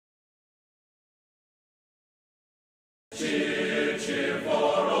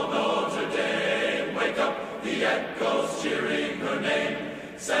the echoes cheering her name.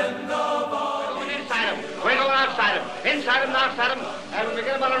 Send the volley. We're going inside him. We're going outside him. Inside him and outside him. And when we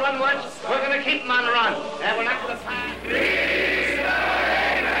get him on a run once, we're going to keep him on a run. And we're not going to pass.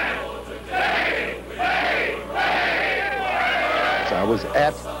 I was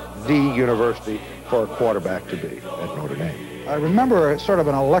at the university for a quarterback to be at Notre Dame. I remember sort of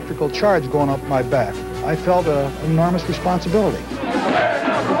an electrical charge going up my back. I felt an enormous responsibility.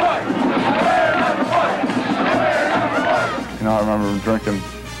 You know, I remember drinking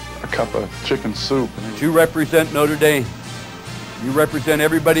a cup of chicken soup. You represent Notre Dame. You represent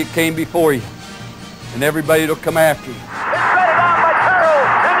everybody that came before you and everybody that'll come after you.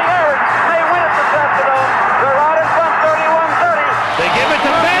 They give it to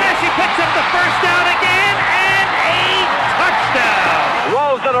Bettis. He picks up the first down again, and a touchdown.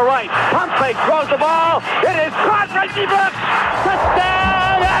 Rolls to the right. Pump fake. Throws the ball. It is caught. Reggie Brooks.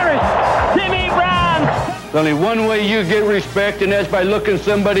 Touchdown, Irish. Jimmy Brown. There's only one way you get respect, and that's by looking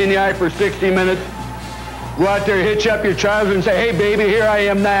somebody in the eye for 60 minutes. Go out there, hitch up your trousers, and say, "Hey, baby, here I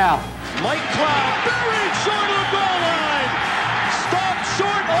am now." Mike Cloud buried short of the goal line. Stopped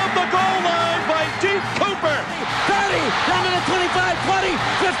short of the goal line by Deke Cooper. 30, down to the 25, 20,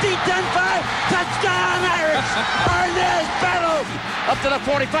 15, 10, 5. Touchdown, Irish. Arnaz battle. Up to the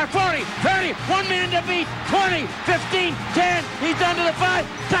 45, 40, 30. 1 minute to beat. 20, 15, 10. He's down to the 5.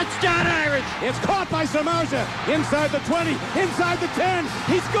 Touchdown, Irish. It's caught by Samardzija. Inside the 20, inside the 10.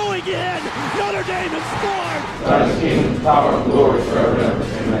 He's going in. Notre Dame has scored. God's kingdom, power, and glory forever and ever.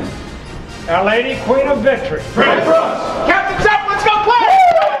 Amen. Our Lady, Queen of Victory. Pray for us.